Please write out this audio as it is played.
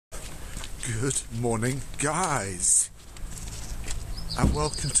Good morning, guys, and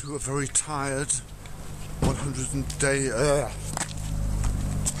welcome to a very tired 100 day.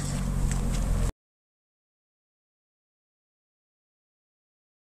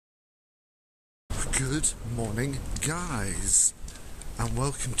 Good morning, guys, and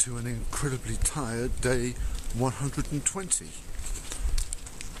welcome to an incredibly tired day 120.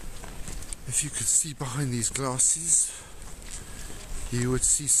 If you could see behind these glasses, you would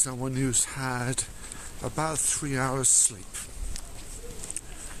see someone who's had about 3 hours sleep.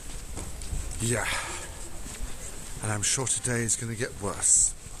 Yeah, and I'm sure today is going to get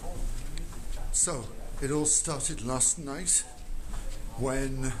worse. So, it all started last night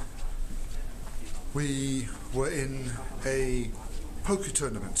when we were in a poker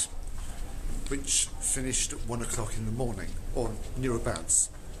tournament which finished at 1 o'clock in the morning, or nearabouts.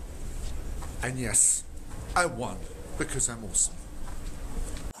 And yes, I won because I'm awesome.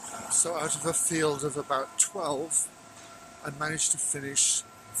 So out of a field of about 12, I managed to finish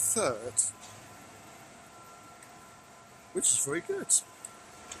third, which is very good.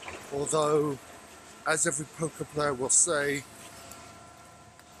 Although, as every poker player will say,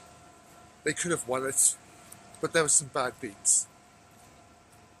 they could have won it, but there were some bad beats.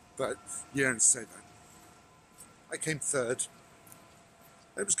 But you don't say that. I came third.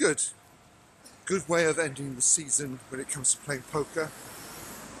 It was good. Good way of ending the season when it comes to playing poker.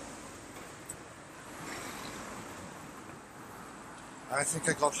 I think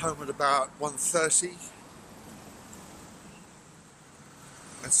I got home at about 1:30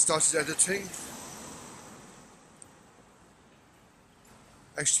 and started editing.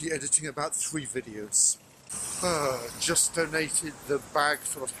 Actually editing about 3 videos. Just donated the bag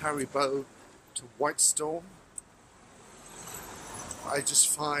full of Haribo to White Storm. I just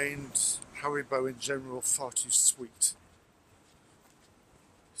find Haribo in general far too sweet.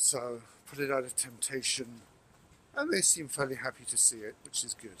 So put it out of temptation. And they seem fairly happy to see it, which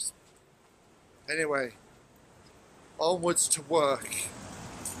is good. Anyway, onwards to work.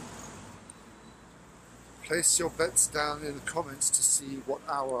 Place your bets down in the comments to see what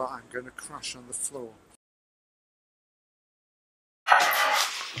hour I'm going to crash on the floor.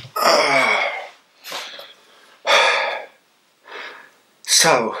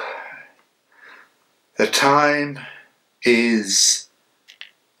 So, the time is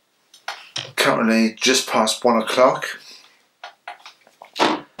currently just past 1 o'clock.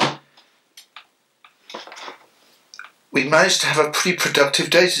 We managed to have a pretty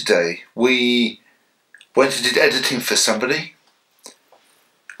productive day today. We went and did editing for somebody,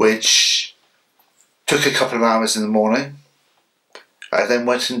 which took a couple of hours in the morning. I then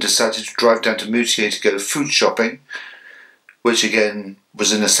went and decided to drive down to Moutier to go food shopping, which again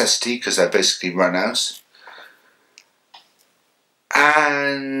was a necessity because I basically ran out.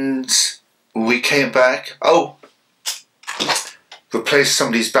 And we came back. Replaced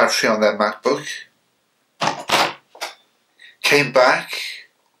somebody's battery on their MacBook. Came back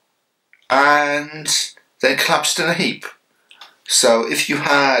and then collapsed in a heap. So if you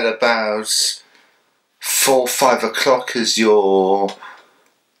had about 4 or 5 o'clock as your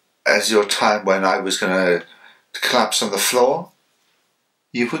time when I was going to collapse on the floor,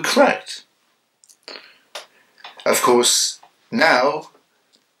 you were correct. Of course, now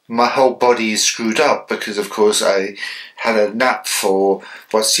my whole body is screwed up because, of course, I had a nap for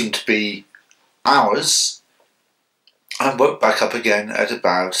what seemed to be hours and woke back up again at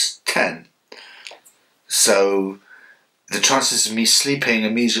about 10. So the chances of me sleeping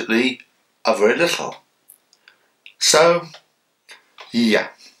immediately are very little. So, yeah.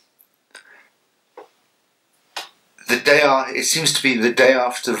 It seems to be the day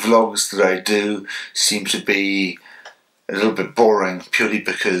after vlogs that I do seem to be a little bit boring purely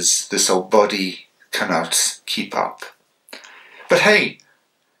because this old body cannot keep up. But hey,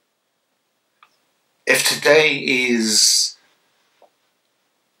 if today is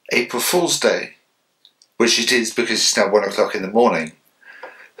April Fool's Day, which it is because it's now 1 o'clock in the morning,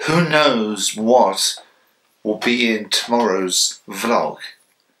 who knows what will be in tomorrow's vlog.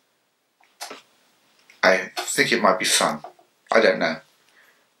 I think it might be fun. I don't know.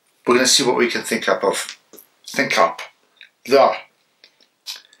 We're going to see what we can think up of.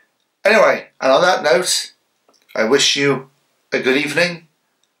 Anyway, and on that note, I wish you a good evening,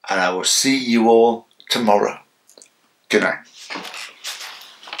 and I will see you all tomorrow. Good night.